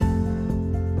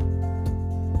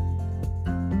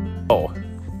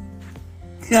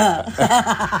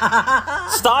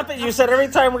Stop it. You said every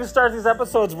time we start these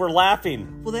episodes, we're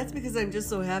laughing. Well, that's because I'm just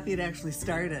so happy it actually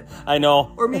started. I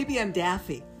know. Or maybe I'm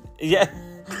daffy. Yeah.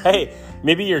 Hey,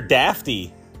 maybe you're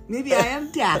dafty. Maybe I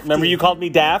am daft. Remember you called me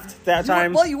daft that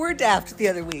time? Well, you were daft the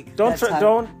other week. Don't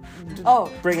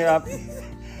bring it up.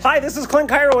 Hi, this is Clint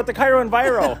Cairo with the Cairo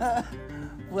Enviro.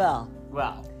 Well,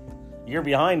 you're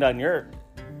behind on your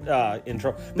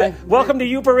intro. Welcome to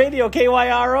Youper Radio,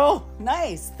 KYRO.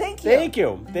 Nice. Thank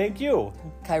you. Thank you.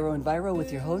 Cairo Enviro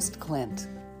with your host, Clint.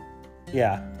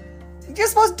 Yeah. You're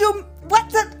supposed to do what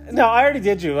the... No, I already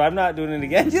did you. I'm not doing it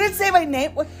again. You didn't say my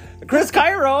name. What? Kris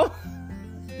Cairo.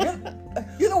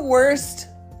 You're the worst.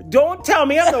 Don't tell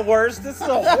me I'm the worst. This is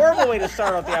a horrible way to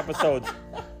start off the episodes.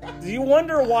 Do you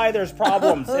wonder why there's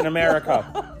problems in America?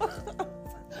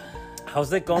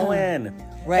 How's it going?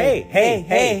 Right.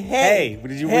 Hey. Were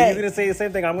you going to say the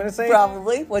same thing I'm going to say?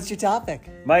 Probably. What's your topic?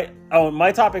 My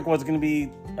topic was going to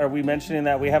be, are we mentioning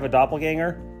that we have a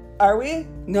doppelganger? Are we?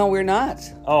 No, we're not.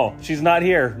 Oh, she's not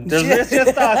here. It's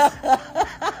just us.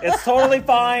 It's totally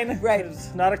fine. Right.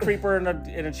 There's not a creeper in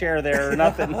a chair there or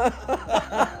nothing.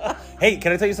 Hey,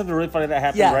 can I tell you something really funny that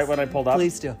happened right when I pulled up?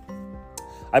 Please do.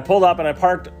 I pulled up and I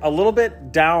parked a little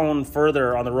bit down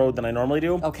further on the road than I normally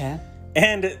do. Okay.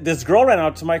 And this girl ran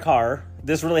out to my car.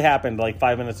 This really happened like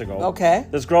 5 minutes ago. Okay.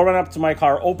 This girl ran up to my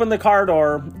car, opened the car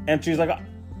door, and she's like,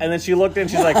 and then she looked in,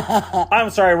 she's like,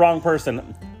 I'm sorry, wrong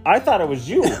person. I thought it was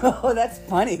you. Oh, that's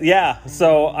funny. Yeah.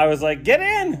 So I was like, get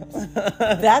in.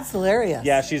 That's hilarious.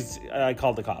 Yeah, I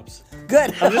called the cops.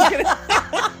 Good. I'm just kidding.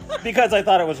 Because I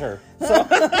thought it was her.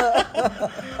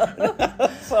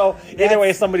 So either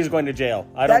way, somebody's going to jail.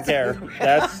 I don't care.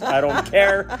 I don't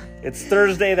care. It's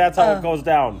Thursday. That's how it goes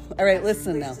down. All right,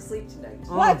 listen now. To sleep tonight.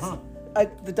 What?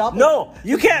 The doppelganger? No,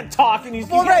 you can't talk and you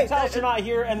can't tell us you're not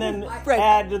here and then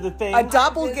add to the thing. A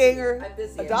doppelganger. I'm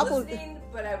busy. A I'm listening,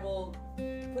 but I will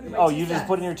put in my you just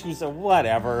put in your 2 cents.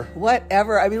 Whatever.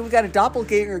 I mean, we've got a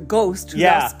doppelganger ghost who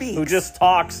now speaks. Who just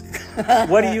talks.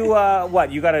 What do you,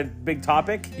 you got a big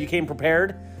topic? You came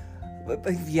prepared?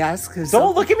 Yes, because...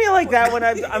 Don't look at me like that when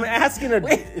I'm asking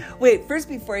Wait, first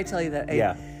before I tell you that,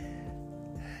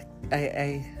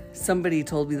 I somebody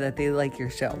told me that they like your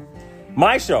show.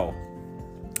 My show?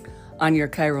 On your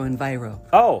Cairo Enviro.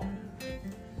 Oh.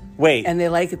 Wait. And they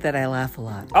like it that I laugh a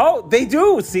lot. Oh, they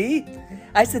do, see?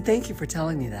 I said, thank you for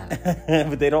telling me that.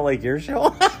 But they don't like your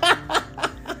show?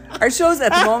 Our shows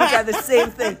at the moment are the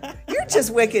same thing. You're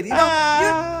just wicked. All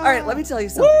right, let me tell you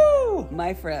something. Woo!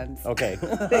 My friends. Okay.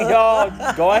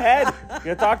 Go ahead.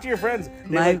 You talk to your friends.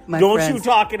 My don't friends. you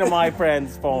talk into my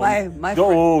friend's phone. My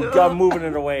I'm moving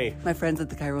it away. My friends at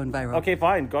the Cairo Enviro. Okay,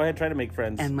 fine. Go ahead. Try to make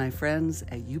friends. And my friends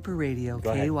at Youper Radio,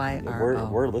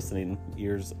 KYRO. We're listening.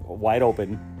 Ears wide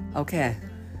open. Okay.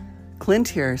 Clint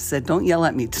here said, don't yell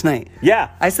at me tonight.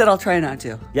 Yeah. I said, I'll try not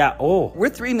to. Yeah. Oh.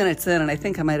 We're 3 minutes in, and I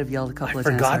think I might have yelled a couple of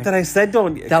times. I forgot that I said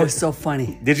don't. That was so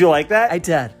funny. Did you like that? I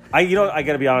did. I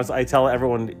got to be honest. I tell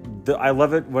everyone, I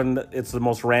love it when it's the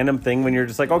most random thing when you're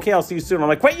just like, okay, I'll see you soon. I'm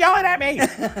like, quit yelling at me.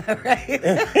 Right.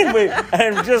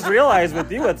 And just realize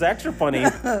with you, it's extra funny.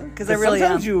 Because I really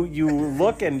sometimes you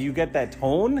look and you get that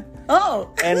tone.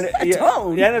 Oh, and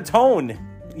tone. Yeah, and a tone.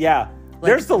 Yeah.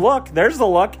 There's the look.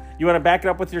 You want to back it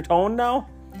up with your tone now?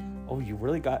 Oh, you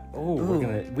really got... Oh,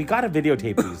 we got to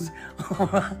videotape these.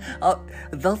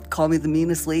 They'll call me the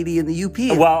meanest lady in the UP.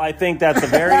 Well, I think that's a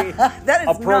very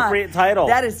appropriate title.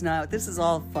 That is not. This is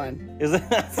all fun. Is it?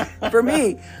 For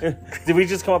me. Did we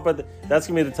just come up with... That's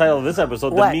going to be the title of this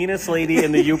episode. What? The meanest lady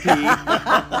in the UP.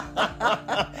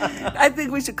 I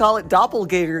think we should call it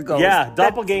Doppelganger Ghost. Yeah,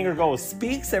 Doppelganger Ghost.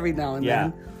 Speaks every now and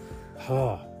then.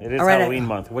 Oh, it is Halloween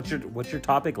month. What's your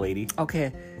topic, lady?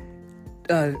 Okay.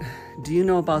 Do you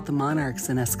know about the monarchs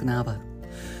in Eacanaba?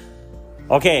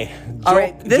 Okay. All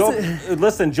right.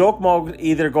 Listen, joke mode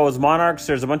either goes monarchs,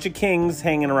 there's a bunch of kings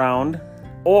hanging around,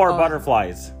 or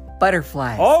butterflies.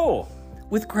 Butterflies. Oh.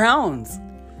 With crowns.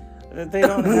 They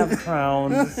don't have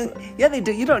crowns. Yeah, they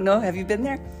do. You don't know. Have you been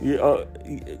there?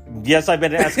 Yes, I've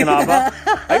been to Eacanaba.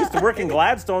 I used to work in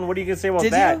Gladstone. What are you going to say about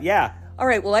that? You? Yeah. All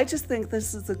right. Well, I just think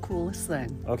this is the coolest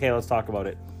thing. Okay, let's talk about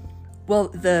it. Well,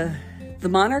 the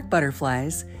monarch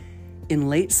butterflies in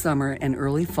late summer and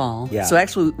early fall. Yeah. So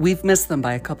actually, we've missed them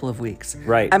by a couple of weeks.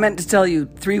 Right. I meant to tell you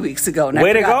 3 weeks ago. And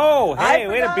Way to go. Hey,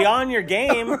 way to be on your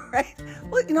game. Right.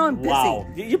 Well, I'm busy. Wow.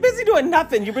 You're busy doing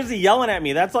nothing. You're busy yelling at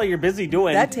me. That's all you're busy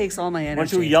doing. That takes all my energy. Why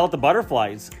don't you yell at the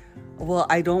butterflies? Well,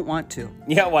 I don't want to.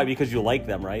 Yeah, why? Because you like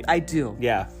them, right? I do.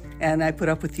 Yeah. And I put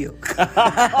up with you.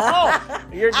 Oh,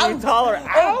 you're taller.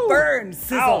 Ow! Burn,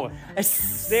 sizzle. Ow.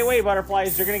 Stay away,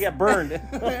 butterflies. You're going to get burned.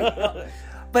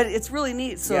 But it's really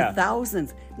neat. So Yeah.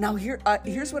 thousands. Now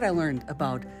here's what I learned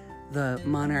about the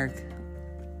Monarch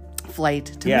flight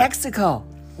to Yeah. Mexico.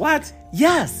 What?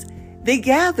 Yes, they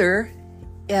gather.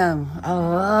 Hang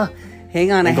on,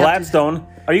 In I have to. Gladstone.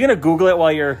 Are you going to Google it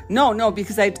while you're... No,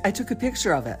 because I took a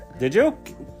picture of it. Did you?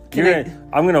 Can You're I- gonna,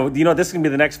 I'm going to... You know, this is going to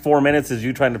be the next 4 minutes is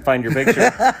you trying to find your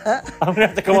picture. I'm going to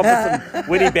have to come up with some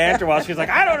witty banter while she's like,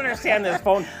 I don't understand this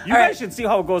phone. You guys should see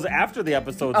how it goes after the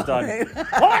episode's done. right.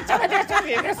 Oh,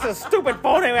 it's a stupid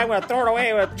phone. Anyway, I'm going to throw it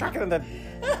away. I'm chuck it in the...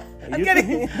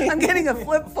 I'm getting a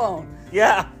flip phone.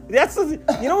 Yeah.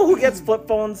 You know who gets flip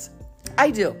phones?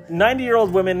 I do.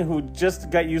 90-year-old women who just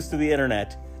got used to the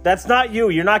internet. That's not you.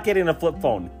 You're not getting a flip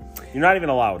phone. You're not even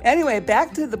allowed. Anyway,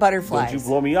 back to the butterflies. Don't you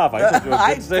blow me off. I told you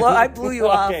a good thing. I blew you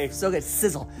Okay. off. So good.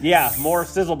 Sizzle. Yeah, more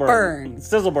sizzle burn. Burn.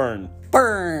 Sizzle burn.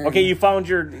 Burn. Okay, you found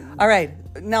your... All right.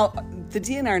 Now, the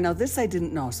DNR, now this I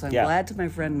didn't know, so I'm Yeah. glad to my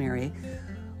friend Mary,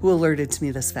 who alerted to me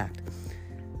this fact,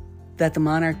 that the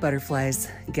monarch butterflies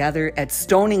gather at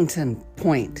Stonington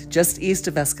Point, just east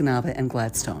of Eacanaba and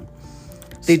Gladstone.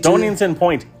 Stonington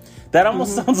Point. That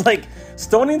almost sounds like...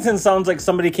 Stonington sounds like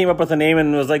somebody came up with a name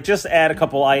and was like, just add a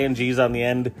couple INGs on the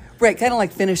end. Right, kind of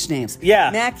like Finnish names. Yeah.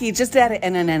 Mackey, just add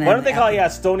an NNN. Why don't they call it,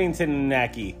 Stonington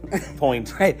Naki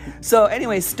Point? Right. So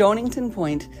anyway, Stonington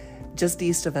Point, just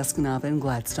east of Eacanaba and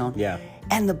Gladstone. Yeah.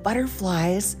 And the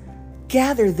butterflies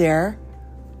gather there.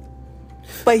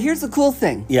 But here's the cool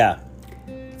thing. Yeah.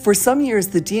 For some years,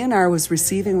 the DNR was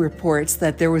receiving reports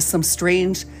that there was some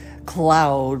strange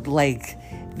cloud like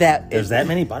that. There's that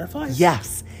many butterflies?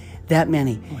 Yes, that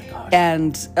many. Oh my gosh.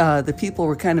 And the people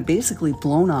were kind of basically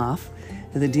blown off.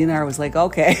 And the DNR was like,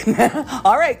 okay,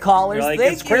 all right, callers, You're like,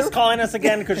 thank is Kris you. calling us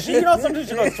again? Because she, sometimes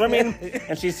she goes swimming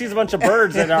and she sees a bunch of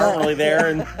birds that aren't really there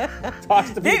and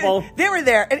talks to people. They were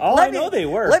there. And Oh, I know they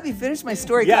were. Let me finish my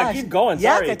story. Yeah, Gosh. keep going,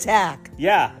 Yak sorry. attack.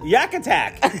 Yeah, yak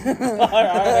attack. All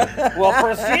right. Well,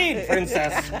 proceed,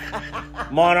 Princess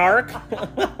Monarch.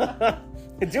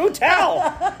 Do tell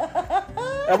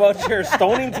about your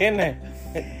Stonington,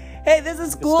 Hey, this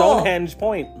is cool. Stonehenge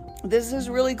Point. This is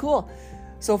really cool.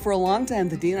 So for a long time,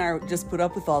 the DNR just put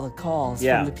up with all the calls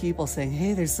Yeah. from the people saying,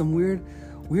 hey, there's some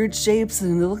weird shapes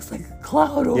and it looks like a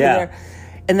cloud over Yeah. there.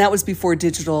 And that was before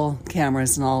digital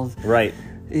cameras and all Right.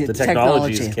 The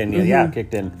technologies kicked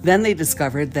in. Then they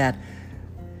discovered that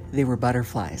they were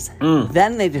butterflies. Mm.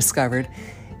 Then they discovered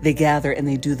they gather, and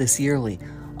they do this yearly,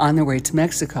 on their way to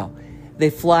Mexico.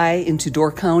 They fly into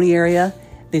Door County area,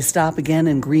 they stop again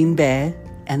in Green Bay,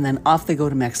 and then off they go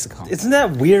to Mexico. Isn't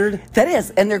that weird? That is,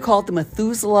 and they're called the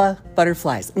Methuselah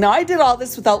butterflies. Now, I did all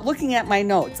this without looking at my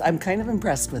notes. I'm kind of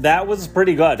impressed with That was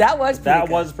pretty good. That was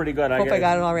pretty good. Hope I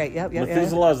got it all right. Yep.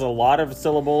 Methuselah has a lot of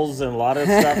syllables and a lot of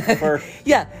stuff for...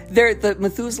 Yeah, they're the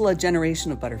Methuselah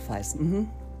generation of butterflies. Mm-hmm.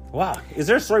 Wow. Is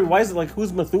there a story? Why is it like,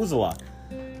 who's Methuselah?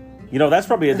 You know, there's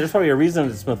probably a reason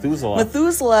it's Methuselah.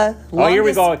 Methuselah. Oh, here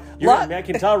we go. I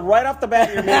can tell right off the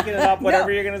bat you're making it up,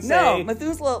 whatever you're going to say. No,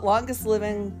 Methuselah, longest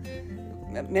living,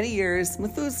 many years,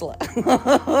 Methuselah.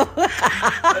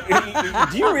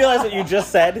 Do you realize what you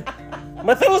just said?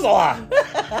 Methuselah.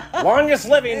 Longest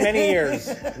living, many years.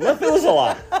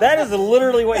 Methuselah. That is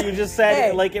literally what you just said,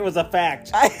 Hey. like it was a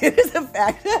fact. It is a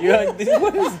fact. You're like, that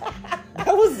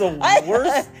was the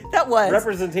worst That was.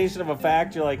 representation of a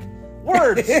fact. You're like,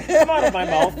 words come out of my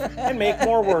mouth and make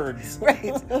more words. Right.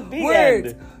 The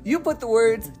Words. end. You put the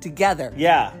words together.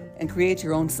 Yeah. And create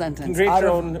your own sentence. And create out your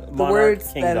of own the monarch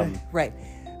words kingdom. Right.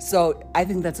 So I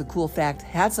think that's a cool fact.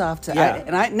 Hats off to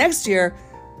Yeah. next year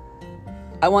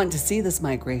I want to see this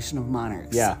migration of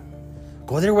monarchs. Yeah.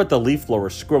 Go there with the leaf blower,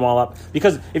 screw them all up.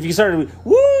 Because if you started,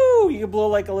 woo, you could blow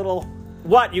like a little...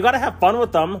 What? You got to have fun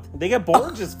with them. They get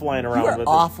bored just flying around You are with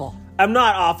awful. it. I'm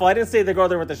not awful. I didn't say they go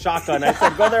there with a shotgun. I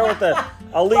said go there with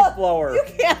a leaf blower. You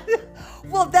can't.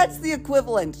 Well, that's the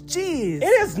equivalent. Jeez. It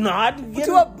is not.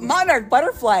 To a monarch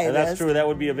butterfly. Yeah, that's true. That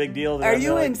would be a big deal. Are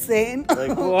you insane?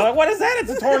 Like, what is that? It's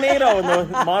a tornado in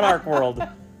the monarch world.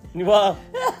 Well,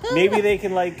 maybe they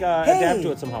can adapt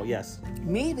to it somehow. Yes.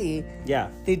 Maybe Yeah.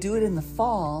 they do it in the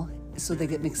fall so they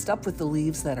get mixed up with the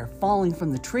leaves that are falling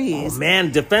from the trees. Oh,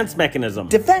 man, defense mechanism.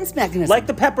 Defense mechanism. Like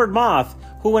the peppered moth,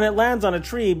 who when it lands on a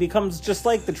tree becomes just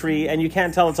like the tree and you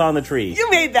can't tell it's on the tree. You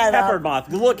made that up. Peppered moth.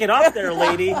 Look it up there,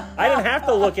 lady. I didn't have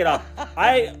to look it up.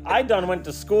 I done went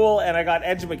to school and I got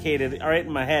educated right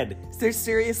in my head. Is there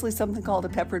seriously something called a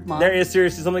peppered moth? There is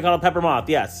seriously something called a pepper moth,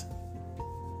 yes.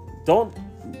 Don't,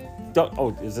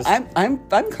 oh, is this... I'm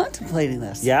contemplating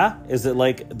this. Yeah? Is it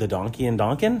like the donkey and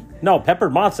Donkin? No,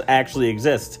 peppered moths actually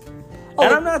exist. Oh,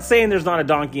 And I'm not saying there's not a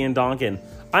donkey and Donkin.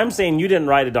 I'm saying you didn't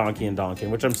ride a donkey in Donkin,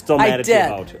 which I'm still mad at you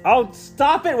about. Oh,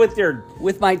 stop it with your...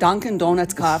 With my Dunkin'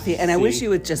 Donuts coffee, and I See? wish you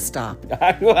would just stop.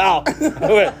 Well,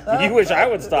 you wish I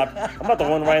would stop. I'm not the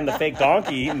one riding the fake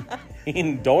donkey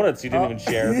eating donuts you didn't even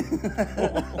share.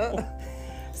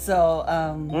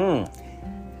 So,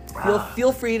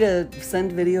 feel free to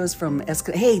send videos from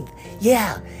Eacanaba. Hey,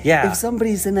 yeah. If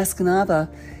somebody's in Eacanaba,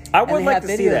 I would and like have to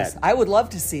videos, see that. I would love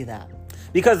to see that.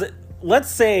 Because let's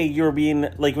say you're being,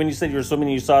 like when you said you were swimming,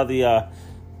 you saw the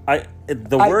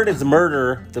word is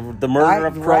murder, the murder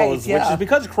of crows, which is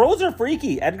because crows are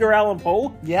freaky. Edgar Allan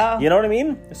Poe. Yeah. You know what I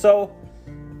mean? So,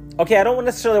 okay, I don't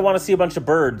necessarily want to see a bunch of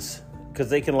birds because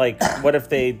they can what if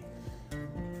they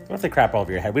crap all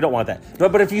over your head? We don't want that.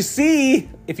 But if you see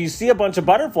a bunch of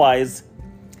butterflies,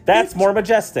 that's more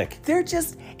majestic. They're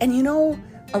just, and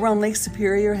around Lake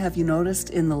Superior, have you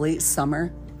noticed in the late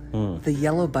summer, the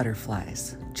yellow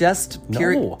butterflies? Just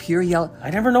pure yellow. I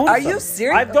never noticed. Are you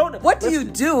serious? I don't. What do you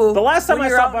do? The last time when I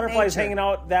you're saw out in butterflies nature? hanging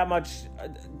out that much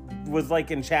was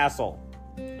like in Chassel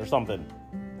or something.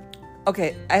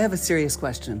 Okay, I have a serious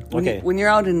question. When you're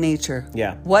out in nature,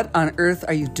 Yeah. what on earth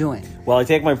are you doing? Well, I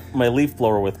take my leaf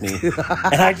blower with me,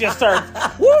 and I just start,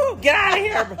 woo, get out of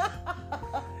here.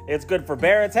 It's good for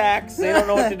bear attacks. They don't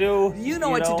know what to do. You know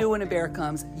what to do when a bear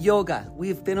comes. Yoga.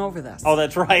 We've been over this. Oh,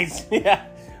 that's right. Yeah.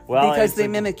 Well, because they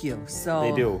mimic you. So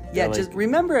They do. Yeah, They're just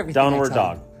remember everything. downward I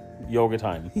tell dog, yoga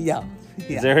time. you. Yeah.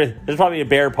 There's probably a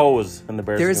bear pose in the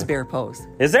bear. There is a bear pose.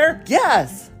 Is there?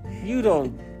 Yes. You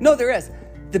don't. No, there is.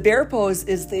 The bear pose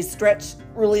is they stretch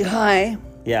really high.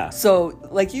 Yeah. So,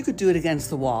 you could do it against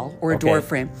the wall or a door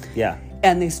frame. Yeah.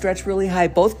 And they stretch really high,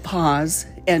 both paws,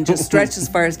 and just stretch as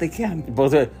far as they can.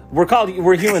 Both.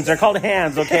 We're humans. They're called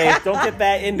hands. Okay. Don't get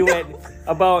that into it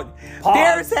about paws.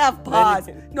 Bears have paws.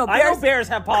 No, I know bears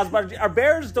have paws, but our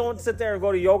bears don't sit there and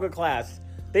go to yoga class.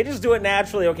 They just do it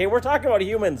naturally, okay? We're talking about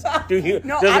humans. Does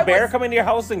a bear come into your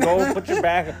house and go put your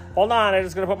back... Hold on, I'm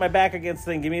just going to put my back against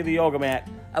the thing. Give me the yoga mat.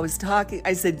 I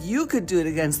said you could do it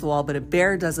against the wall, but a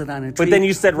bear does it on a tree. But then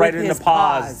you said right with into his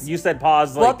pause. You said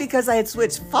pause Well, because I had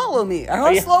switched. Follow me.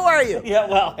 How slow are you? Yeah,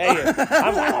 well, hey.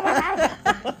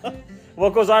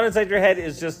 What goes on inside your head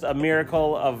is just a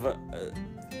miracle of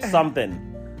something.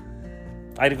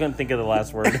 I couldn't think of the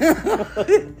last word.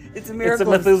 It's a miracle. It's a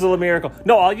Methuselah miracle.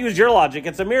 No, I'll use your logic.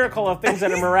 It's a miracle of things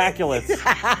that are miraculous.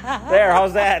 There,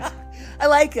 how's that? I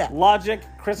like it. Logic,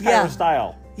 Kris Kyler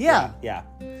style. Yeah. Yeah.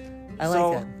 I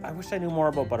like it. I wish I knew more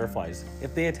about butterflies.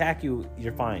 If they attack you,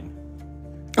 you're fine.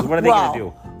 'Cause what are they going to do?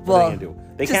 What are they going to do?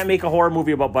 They can't make a horror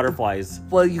movie about butterflies.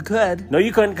 Well, you could. No,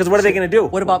 you couldn't, because what are they going to do?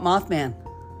 What about Mothman?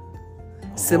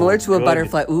 Similar to a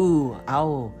butterfly. Ooh,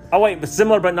 ow. Oh, wait,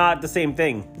 similar but not the same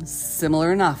thing.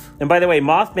 Similar enough. And by the way,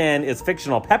 Mothman is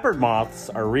fictional. Peppered moths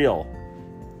are real.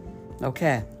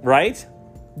 Okay. Right?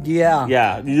 Yeah.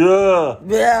 Yeah.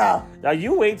 Yeah. Now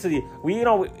you wait till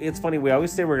it's funny. We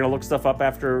always say we're going to look stuff up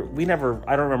after. I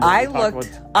don't remember.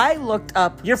 I looked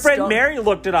up. Your friend Mary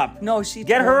looked it up. No, she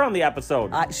Get her on the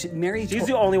episode. She's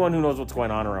the only one who knows what's going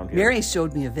on around here. Mary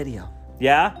showed me a video.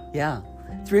 Yeah? Yeah.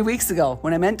 3 weeks ago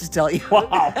when I meant to tell you.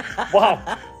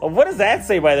 Wow. What does that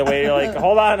say, by the way? You're like,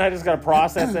 hold on, I just got to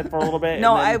process it for a little bit.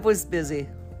 No, I was busy.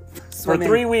 For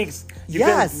 3 weeks, you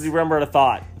couldn't remember a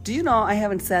thought. Do you know I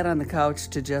haven't sat on the couch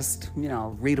to just,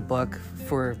 read a book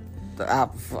for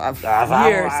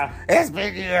years. It's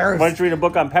been years. Why don't you read a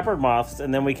book on peppered moths,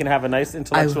 and then we can have a nice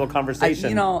intellectual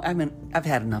conversation. I've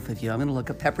had enough of you. I'm going to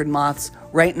look at peppered moths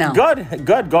right now. Good.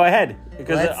 Go ahead.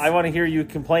 Because I want to hear you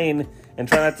complain and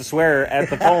try not to swear at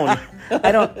the phone.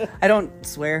 I don't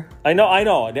swear. I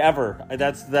know, ever.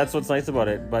 That's what's nice about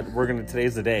it. But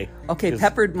today's the day. Okay,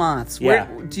 peppered moths. Yeah.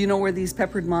 Do you know where these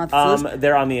peppered moths live?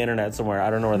 They're on the internet somewhere. I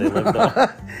don't know where they live though.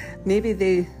 Maybe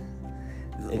they.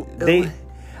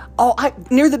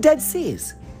 Near the Dead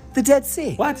Seas. The Dead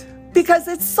Sea. What? Because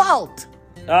it's salt.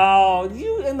 Oh,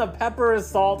 you and the pepper is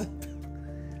salt.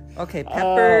 Okay,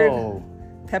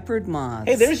 peppered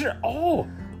moths. Hey, there's your.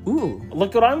 Ooh.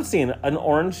 Look what I'm seeing. An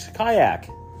orange kayak.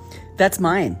 That's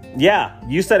mine. Yeah.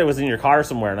 You said it was in your car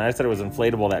somewhere, and I said it was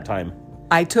inflatable that time.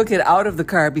 I took it out of the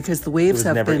car because the waves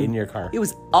have been... It was never in your car. It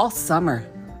was all summer.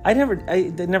 I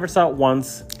never saw it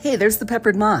once. Hey, there's the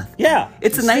peppered moth. Yeah.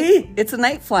 It's a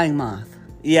night flying moth.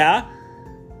 Yeah.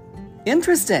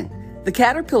 Interesting. The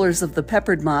caterpillars of the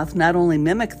peppered moth not only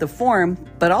mimic the form,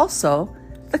 but also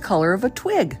the color of a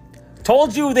twig.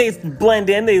 Told you they blend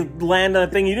in, they land on a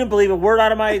thing. You didn't believe a word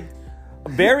out of my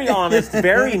very honest,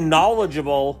 very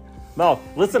knowledgeable mouth.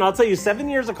 Listen, I'll tell you, 7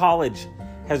 years of college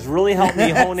has really helped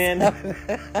me hone in.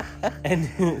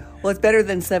 And well, it's better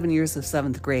than 7 years of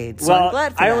seventh grade. So I'm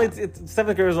glad for that.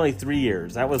 Seventh grade was only 3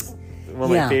 years. That was one of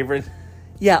my favorite.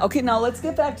 Yeah, okay, now let's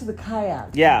get back to the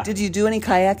kayak. Yeah. Did you do any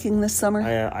kayaking this summer?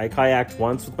 I kayaked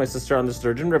once with my sister on the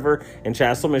Sturgeon River in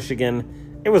Chastel,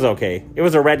 Michigan. It was okay. It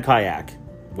was a red kayak.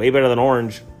 Way better than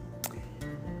orange.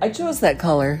 I chose that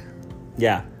color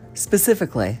Yeah.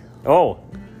 specifically. Oh,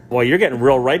 well, you're getting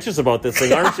real righteous about this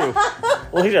thing, aren't you?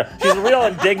 Alicia, she's real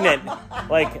indignant.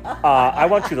 Like, I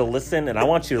want you to listen, and I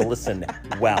want you to listen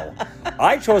well.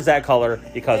 I chose that color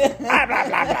because blah, blah,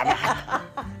 blah, blah,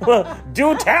 blah.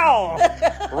 Do tell,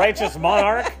 righteous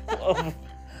monarch of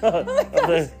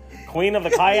the queen of the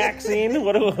kayak scene.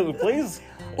 Please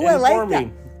Oh, I like inform that.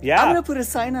 me. Yeah. I'm going to put a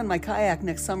sign on my kayak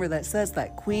next summer that says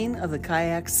that, Queen of the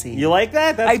Kayak Scene. You like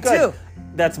that? That's I good. do.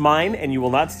 That's mine, and you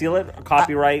will not steal it.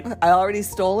 Copyright. I already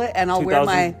stole it, and I'll wear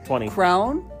my 2020.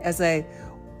 crown as I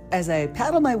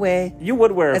paddle my way. You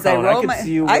would wear a As I crown. roll I could my,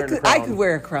 see you wearing a crown. I could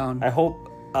wear a crown. I hope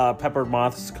peppered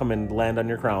moths come and land on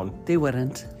your crown. They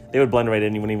wouldn't. They would blend right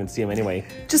in. You wouldn't even see them anyway.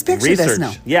 Just picture Research. this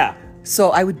now. Yeah. So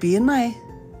I would be in my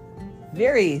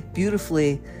very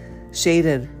beautifully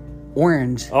shaded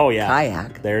orange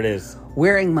kayak, There it is.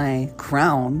 wearing my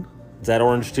crown. Is that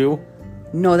orange too?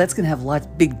 No, that's going to have lots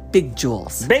big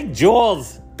jewels. Big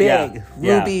jewels. Big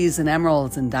Yeah. rubies and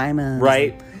emeralds and diamonds.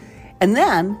 Right. And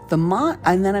then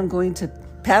I'm going to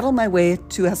paddle my way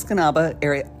to Eacanaba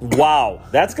area. Wow.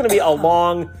 That's going to be a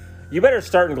long... You better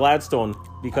start in Gladstone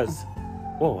because...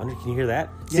 Whoa, can you hear that?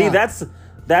 See, Yeah.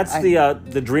 that's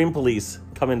the Dream Police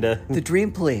coming to... The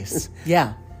Dream Police.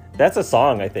 Yeah. That's a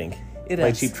song, I think. It by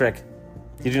is. Cheap Trick.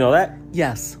 Did you know that?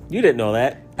 Yes, You didn't know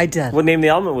that. I did. What name the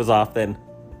element was off then?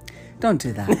 Don't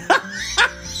do that.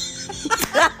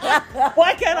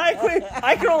 Why can't I quit?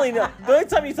 I can only know. The only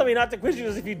time you tell me not to quiz you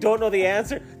is if you don't know the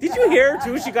answer. Did you hear her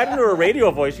too? She got into her radio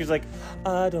voice. She was like,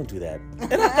 don't do that.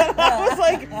 And I was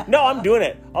like, no, I'm doing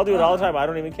it. I'll do it all the time. I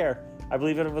don't even care. I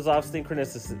believe it was off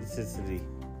synchronicity.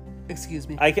 Excuse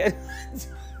me. I can't.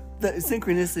 The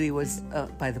synchronicity was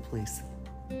by the police.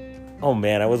 Oh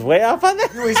man, I was way off on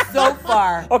that. You were so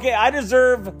far. Okay, I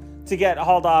deserve to get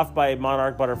hauled off by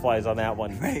monarch butterflies on that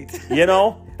one. Right. You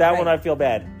know? That Right. one I feel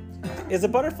bad. Is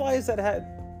it butterflies that had...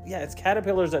 Yeah, it's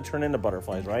caterpillars that turn into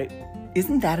butterflies, right?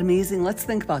 Isn't that amazing? Let's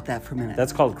think about that for a minute.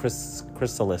 That's called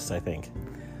chrysalis, I think.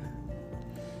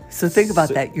 So think about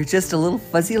that. You're just a little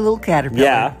fuzzy little caterpillar.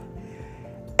 Yeah.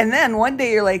 And then one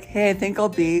day you're like, hey, I think I'll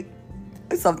be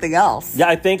something else. Yeah,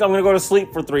 I think I'm going to go to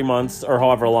sleep for 3 months or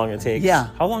however long it takes. Yeah.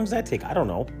 How long does that take? I don't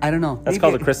know. I don't know. That's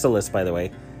called a chrysalis, by the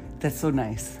way. That's so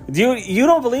nice. You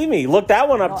don't believe me. Look that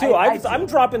one up, No, too. I do. I'm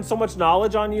dropping so much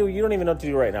knowledge on you. You don't even know what to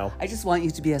do right now. I just want you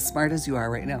to be as smart as you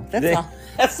are right now. That's all.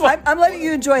 That's what... I'm letting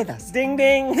you enjoy this. Ding,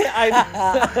 ding.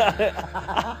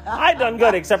 I done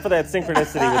good, except for that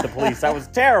synchronicity with the police. That was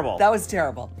terrible. That was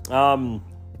terrible. No,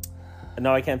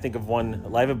 I can't think of one.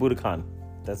 Live at Budokan.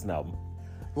 That's an album.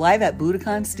 Live at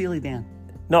Budokan, Steely Dan.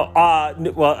 No,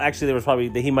 well, actually, there was probably...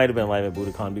 He might have been live at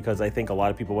Budokan because I think a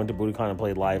lot of people went to Budokan and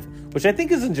played live, which I think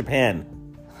is in Japan.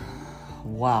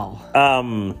 Wow.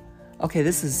 Okay,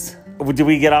 this is... Did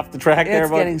we get off the track there?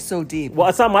 It's getting so deep. Well,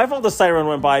 it's not my fault the siren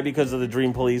went by because of the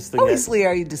Dream Police thing. Obviously,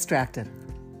 are you distracted?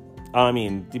 I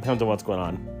mean, depends on what's going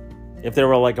on. If there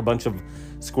were like a bunch of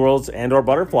squirrels and or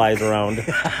butterflies around,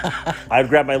 I'd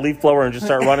grab my leaf blower and just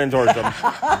start running towards them.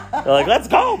 They're like, let's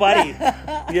go, buddy.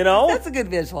 You know? That's a good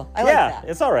visual. I like that.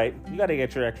 It's all right. You got to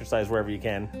get your exercise wherever you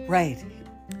can. Right.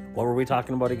 What were we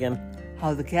talking about again?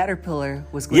 How the caterpillar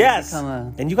was going to become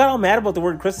a... And you got all mad about the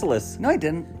word chrysalis. No, I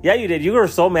didn't. Yeah, you did. You were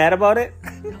so mad about it.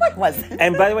 No, I wasn't.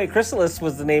 And by the way, chrysalis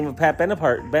was the name of Pat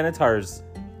Benatar's.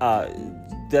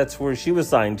 That's where she was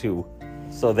signed to.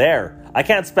 So there. I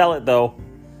can't spell it, though.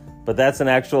 But that's an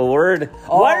actual word.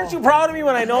 Oh. Why aren't you proud of me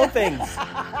when I know things?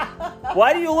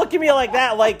 Why do you look at me like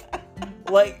that? Like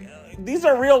these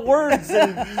are real words.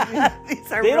 And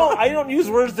I don't use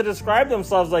words to describe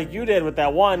themselves like you did with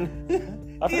that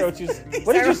one. I forget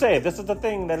what did you say? This is the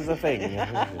thing, that is the thing.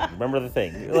 Remember the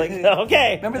thing. You're like,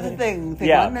 okay. Remember the thing. Thing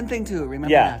Yeah. one and thing two.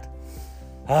 Remember Yeah.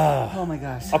 that. Oh, my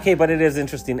gosh. Okay, but it is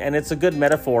interesting. And it's a good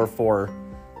metaphor for...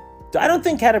 I don't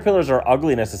think caterpillars are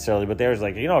ugly necessarily, but there's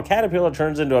like, a caterpillar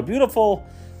turns into a beautiful...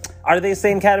 Are they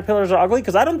saying caterpillars are ugly?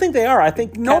 Because I don't think they are. I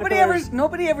think Nobody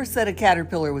ever said a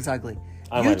caterpillar was ugly.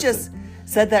 I You might just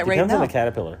said that right Depends now. on the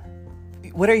caterpillar.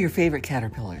 What are your favorite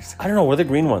caterpillars? I don't know. We're the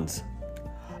green ones.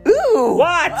 Ooh!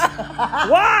 What?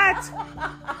 What?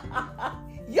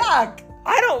 Yuck!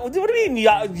 I don't... What do you mean?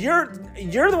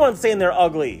 You're the one saying they're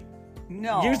ugly.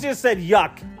 No. You just said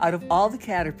yuck. Out of all the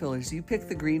caterpillars, you pick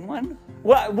the green one?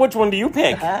 What? Which one do you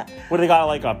pick? What do they got?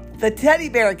 Like a The teddy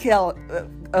bear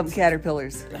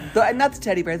caterpillars. Not the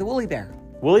teddy bear, the woolly bear.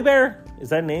 woolly bear? Is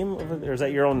that a name of it, or is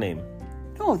that your own name?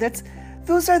 No,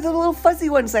 those are the little fuzzy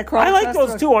ones that crawl I like across those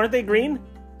the road. too. Aren't they green?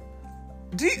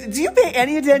 Do you pay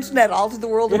any attention at all to the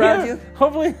world around you?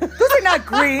 Hopefully. Those are not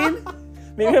green.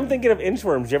 Maybe I'm thinking of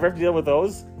inchworms. Do you ever have to deal with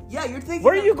those? Yeah, you're thinking.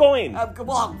 Where are you going?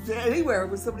 Well, anywhere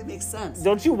where somebody makes sense.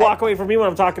 Don't you walk away from me when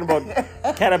I'm talking about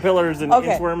caterpillars and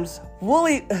inchworms.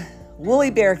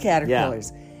 Woolly bear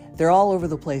caterpillars. Yeah. They're all over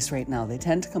the place right now. They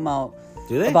tend to come out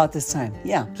about this time.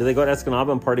 Yeah. Do they go to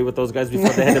Eacanaba and party with those guys before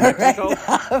they head to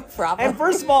Mexico? Probably. And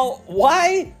first of all,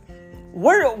 why?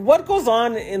 What goes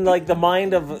on in like the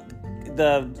mind of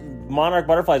the monarch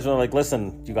butterflies when they're like,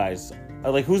 listen, you guys,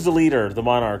 like who's the leader, the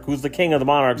monarch? Who's the king of the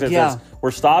monarchs? It says,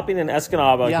 we're stopping in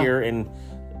Eacanaba here in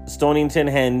Stonington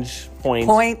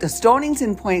Point.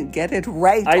 Stonington Point, get it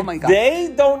right. Oh my God.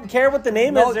 They don't care what the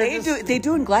name is. They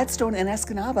do in Gladstone and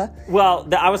Eacanaba. Well,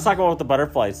 I was talking about what the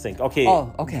butterflies think. Okay.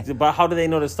 Oh, okay. But how do they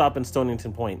know to stop in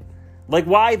Stonington Point? Like,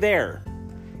 why there?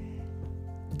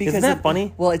 Isn't that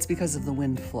funny? Well, it's because of the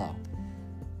wind flow.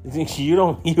 You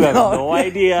have no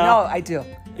idea. No, I do.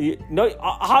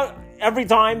 How every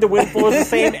time the wind flow is the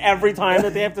same every time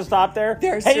that they have to stop there?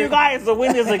 You guys, the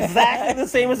wind is exactly the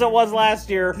same as it was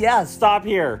last year. Yes. Stop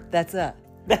here. That's it.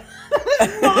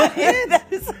 Not it.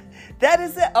 That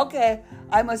is it. Okay.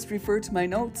 I must refer to my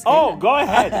notes. Go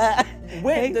ahead.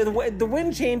 The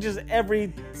wind changes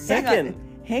every second.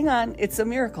 Hang on. It's a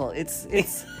miracle. It's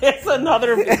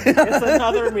another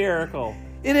miracle.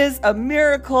 It is a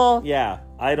miracle. Yeah.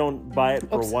 I don't buy it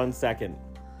for 1 second.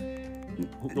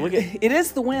 Look at it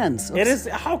is the winds. It is.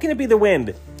 How can it be the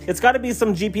wind? It's got to be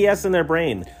some GPS in their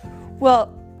brain.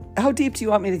 Well, how deep do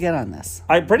you want me to get on this?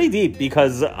 I'm pretty deep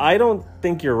because I don't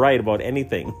think you're right about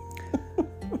anything.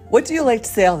 What do you like to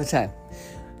say all the time?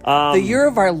 The year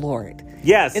of our Lord.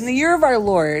 Yes. In the year of our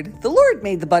Lord, the Lord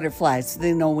made the butterflies so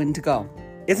they know when to go.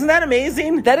 Isn't that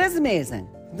amazing? That is amazing.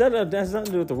 No, that has nothing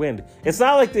to do with the wind. It's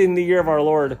not like in the year of our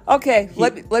Lord. Okay,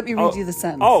 let me read you the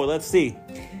sentence. Oh, let's see.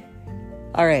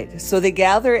 All right, so they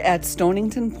gather at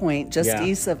Stonington Point, just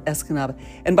east of Eacanaba.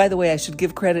 And by the way, I should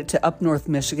give credit to Up North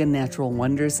Michigan Natural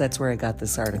Wonders. That's where I got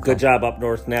this article. Good job, Up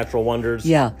North Natural Wonders.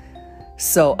 Yeah,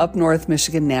 so Up North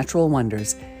Michigan Natural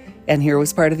Wonders. And here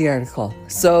was part of the article.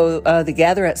 So they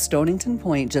gather at Stonington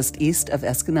Point, just east of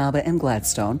Eacanaba and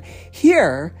Gladstone.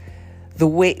 Here,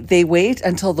 they wait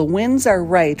until the winds are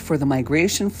right for the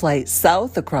migration flight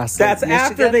south across Lake Michigan.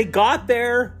 That's after they got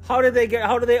there. How did they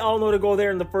all know to go there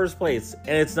in the first place?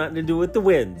 And it's nothing to do with the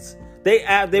winds. They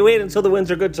wait until the winds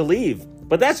are good to leave.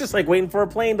 But that's just like waiting for a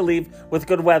plane to leave with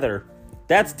good weather.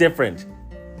 That's different.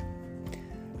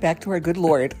 Back to our good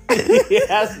Lord.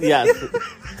 yes.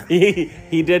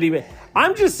 He did.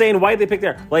 I'm just saying, why did they pick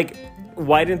there? Like,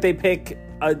 why didn't they pick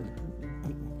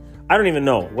I don't even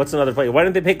know. What's another place? Why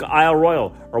didn't they pick Isle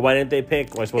Royal? Or why didn't they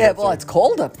pick... it's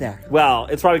cold up there. Well,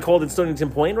 it's probably cold in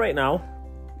Stonington Point right now.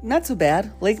 Not so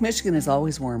bad. Lake Michigan is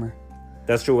always warmer.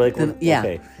 That's true.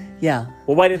 Okay. Yeah.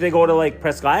 Well, why didn't they go to, like,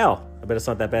 Presque Isle? I bet it's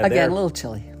not that bad there. Again, a little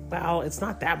chilly. Well, it's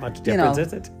not that much difference,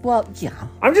 is it? Well, yeah.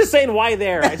 I'm just saying, why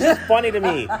there? It's just funny to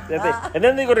me. And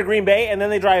then they go to Green Bay, and then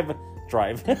they drive.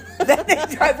 Then they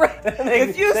drive right.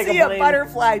 If you see a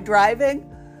butterfly driving...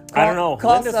 I don't know.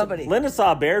 Call somebody. Linda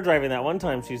saw a bear driving that one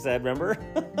time, she said, remember?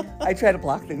 I try to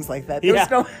block things like that.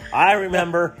 I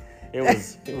remember. It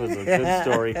was a good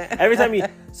story. Every time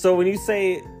when you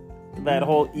say that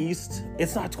whole east,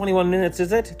 it's not 21 minutes,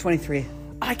 is it? 23.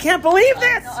 I can't believe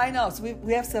this! I know. So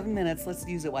we have 7 minutes. Let's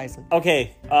use it wisely.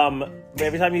 Okay.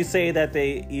 Every time you say that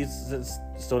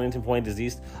Stonington Point is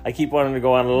east, I keep wanting to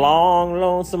go on a long,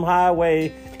 lonesome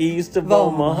highway east of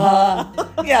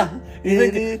Omaha. Yeah. Do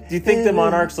you think the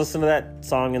monarchs listen to that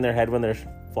song in their head when they're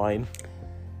flying?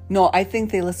 No, I think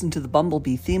they listen to the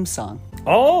Bumblebee theme song.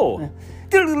 Oh!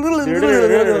 What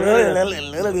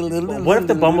if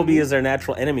the bumblebee is their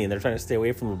natural enemy and they're trying to stay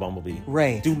away from the bumblebee?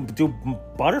 Right. Do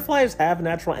butterflies have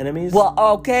natural enemies? Well,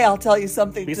 okay, I'll tell you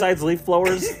something. Besides leaf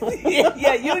blowers?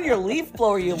 Yeah, you and your leaf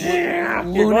blower, you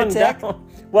lunatic.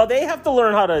 Well, they have to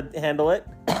learn how to handle it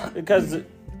because there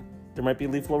might be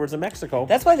leaf blowers in Mexico.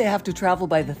 That's why they have to travel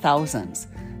by the thousands.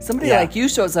 Somebody like you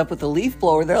shows up with a leaf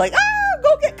blower, they're like,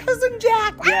 go get Cousin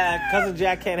Jack. Yeah, Cousin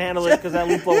Jack can't handle it because that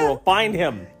leaf blower will find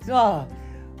him. Oh.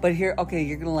 But here, okay,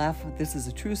 you're going to laugh. This is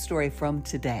a true story from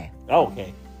today. Oh,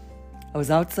 okay. I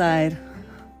was outside.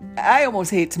 I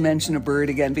almost hate to mention a bird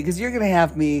again because you're going to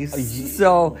have me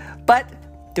but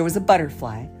there was a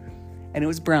butterfly and it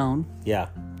was brown. Yeah.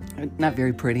 Not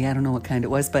very pretty. I don't know what kind it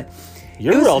was, but...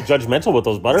 You're real judgmental with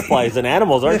those butterflies and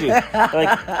animals, aren't you?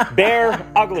 Like, bear,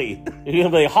 ugly. You're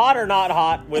going to be hot or not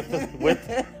hot with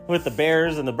the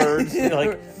bears and the birds. You're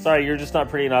like, sorry, you're just not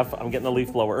pretty enough. I'm getting the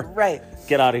leaf blower. Right.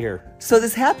 Get out of here. So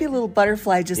this happy little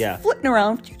butterfly just flitting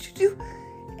around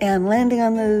and landing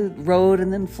on the road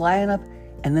and then flying up.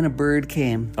 And then a bird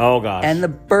came. Oh, gosh. And the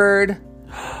bird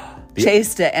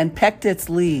chased it and pecked its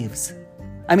leaves.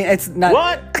 I mean, it's not...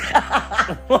 What?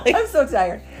 I'm so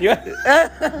tired. Yeah.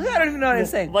 I don't even know what I'm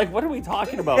saying. Like, what are we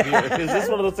talking about here? Is this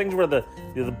one of those things where the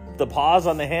paws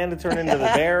on the hand turn into the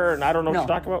bear, and I don't know what you're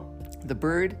talking about? The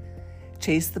bird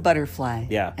chased the butterfly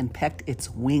and pecked its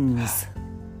wings.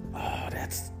 Oh,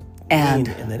 that's and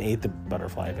mean. And then ate the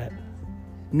butterfly, I bet.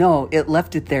 No, it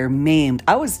left it there maimed.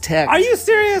 I was ticked. Are you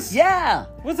serious? Yeah.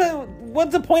 What's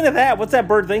the point of that? What's that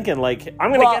bird thinking? Like,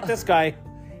 I'm going to get this guy.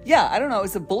 Yeah, I don't know. It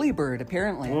was a bully bird,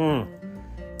 apparently.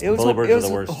 It was, bully birds it was are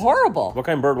the worst. horrible. What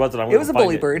kind of bird was it? It was a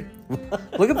bully bird.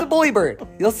 Look up the bully bird.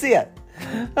 You'll see it.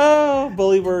 Oh,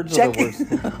 bully birds are the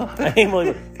worst. I hate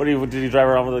bully birds. Did he drive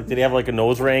around with, did he have like a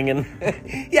nose ring?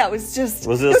 Yeah, it was just...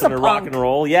 Was this in a rock and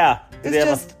roll? Yeah. It was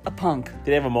just a punk. Did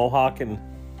he have a mohawk and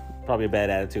probably a bad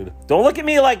attitude? Don't look at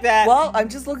me like that. Well, I'm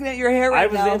just looking at your hair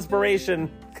right now. I was the inspiration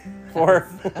for...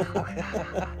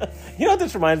 You know what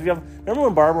this reminds me of? Remember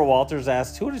when Barbara Walters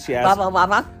asked, who did she ask?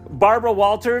 Barbara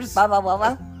Walters?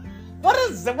 What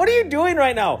are you doing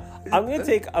right now? I'm going to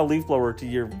take a leaf blower to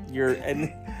your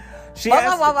and she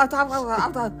asked...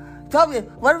 Tell me,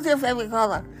 what is your favorite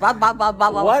color?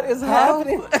 What is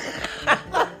happening?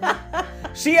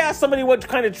 She asked somebody what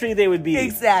kind of tree they would be.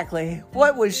 Exactly.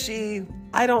 What was she?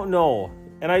 I don't know.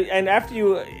 And after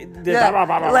you did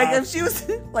like if she was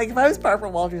like if I was Barbara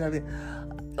Walters, I'd be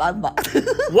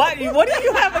What do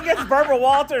you have against Barbara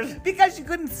Walters? Because she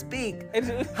couldn't speak.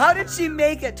 How did she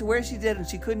make it to where she did and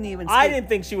she couldn't even speak? I didn't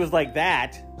think she was like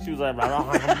that. She was like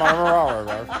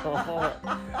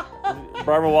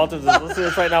Barbara Walters is listening to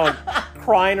this right now and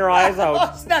crying her eyes out.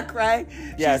 Oh, she's not crying.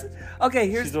 Yes. Okay,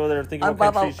 here's... She's over there thinking what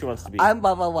kind of tree she wants to be. I'm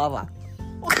Baba Wawa.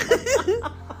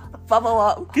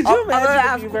 Could you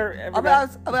imagine if you've ever... I'm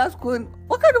asking,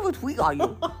 what kind of a tweet are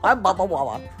you? I'm Baba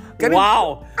Wawa.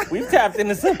 Wow. We've tapped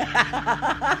into some...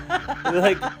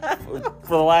 Like,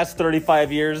 for the last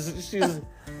 35 years, she's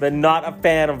been not a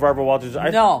fan of Barbara Walters.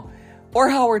 No. Or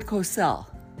Howard Cosell.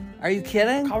 Are you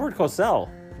kidding? Howard Cosell?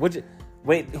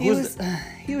 Wait, he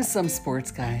was some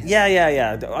sports guy.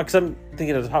 Yeah. Because I'm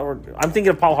thinking of Howard. I'm thinking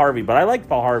of Paul Harvey, but I like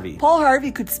Paul Harvey. Paul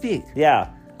Harvey could speak. Yeah.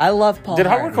 I love Paul Harvey. Did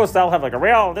Howard Cosell have like a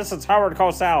real, this is Howard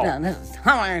Cosell? No, this is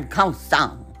Howard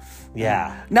Cosell.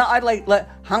 Yeah. No, I'd like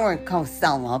Howard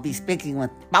Cosell. I'll be speaking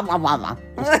with blah, blah, blah, blah.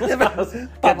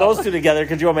 Get those two together.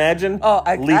 Could you imagine? Oh,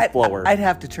 Leaf blower. I'd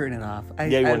have to turn it off.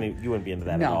 You wouldn't be into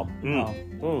that at all. No.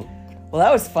 Well,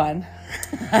 that was fun.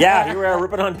 Yeah, you were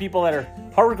ripping on people that are...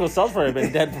 Howard Cosell's probably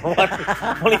been dead for,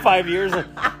 25 years.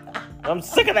 I'm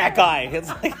sick of that guy. It's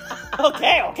like,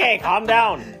 okay, calm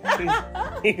down.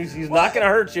 She's not going to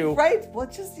hurt you. Right? Well,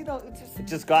 it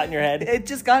just got in your head. It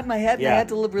just got in my head, and I had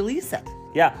to release it.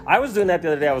 Yeah, I was doing that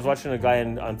the other day. I was watching a guy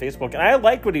on Facebook, and I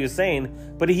liked what he was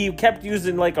saying, but he kept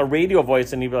using like a radio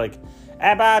voice, and he'd be like,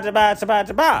 well,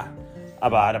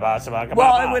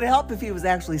 it would help if he was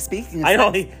actually speaking. I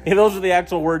know. Those are the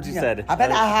actual words he said.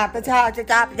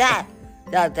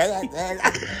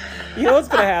 You know what's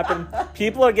going to happen?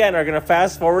 People, again, are going to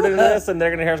fast forward into this, and they're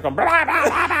going to hear us going,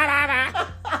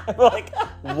 like,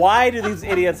 why do these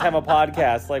idiots have a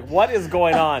podcast? Like, what is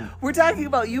going on? We're talking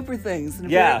about Uber things, and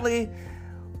apparently,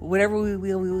 whatever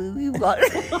we want.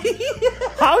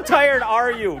 How tired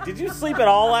are you? Did you sleep at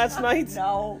all last night?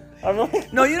 No.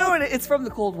 Like... No, you know what? It's from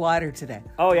the cold water today.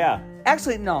 Oh, yeah.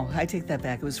 Actually, no, I take that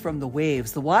back. It was from the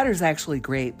waves. The water's actually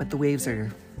great, but the waves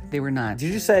they were not.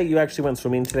 Did you say you actually went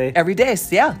swimming today? Every day.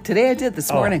 Yeah, today I did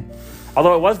this morning.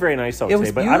 Although it was very nice out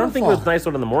today, but beautiful. I don't think it was nice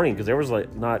out in the morning because there was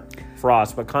like not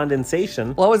frost, but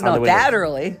condensation. Well, it was not that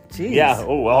early. Jeez. Yeah.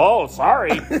 Oh,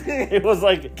 sorry. It was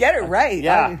like... Get it right.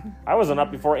 Yeah. I wasn't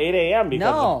up before 8 a.m.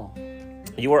 because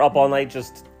you were up all night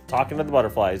just talking to the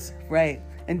butterflies. Right.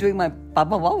 And doing my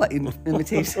Baba Wawa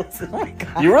imitations. Oh my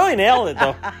God. You really nailed it,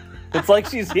 though. It's like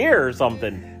she's here or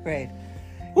something. Right.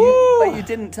 But you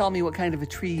didn't tell me what kind of a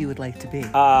tree you would like to be.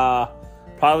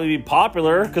 Probably be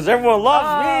popular because everyone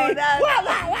loves me. You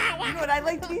know what I'd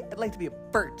like to be? I'd like to be a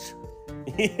birch.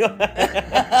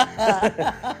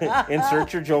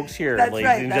 Insert your jokes here, ladies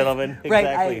and gentlemen. Right,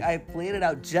 Exactly. I played it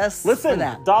out just Listen, for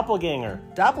that.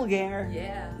 doppelganger.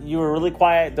 Yeah. You were really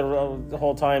quiet the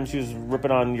whole time. She was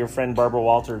ripping on your friend Barbara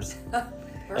Walters.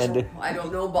 And I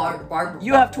don't know Barbara.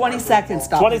 You have 20 seconds.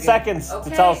 20 seconds to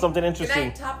tell us something interesting. Good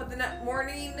night, top of the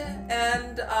morning,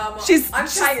 and I'm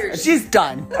tired. She's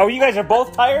done. Oh, you guys are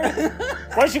both tired?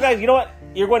 Why don't you guys? You know what?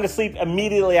 You're going to sleep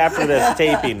immediately after this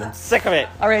taping. I'm sick of it.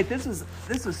 All right, this was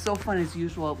so fun as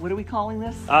usual. What are we calling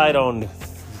this? I don't.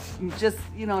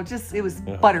 It was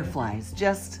butterflies.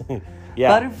 Just yeah.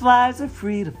 Butterflies are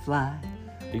free to fly.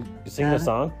 You sing the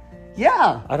song?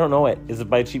 Yeah. I don't know it. Is it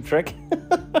by Cheap Trick?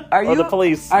 Are or you the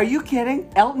Police? Are you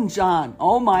kidding? Elton John.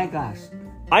 Oh my gosh.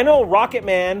 I know Rocket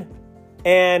Man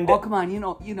and... Oh, come on. You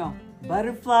know.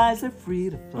 Butterflies are free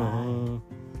to fly.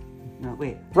 No,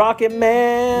 wait. Rocket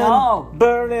Man. No.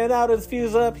 Burning out his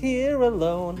fuse up here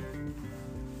alone.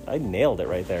 I nailed it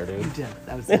right there, dude. You did.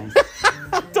 That was nice.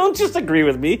 Don't just agree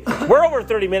with me. We're over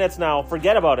 30 minutes now.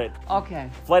 Forget about it. Okay.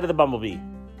 Flight of the Bumblebee.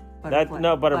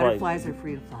 Butterflies are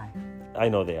free to fly. I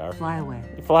know they are. Fly away.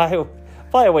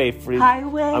 Fly away, free.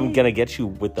 Highway. I'm gonna get you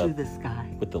with To the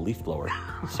sky. with the leaf blower.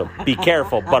 So be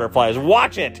careful, butterflies.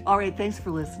 Watch it. All right. Thanks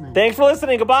for listening. Thanks for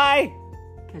listening. Goodbye.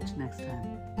 Catch you next time.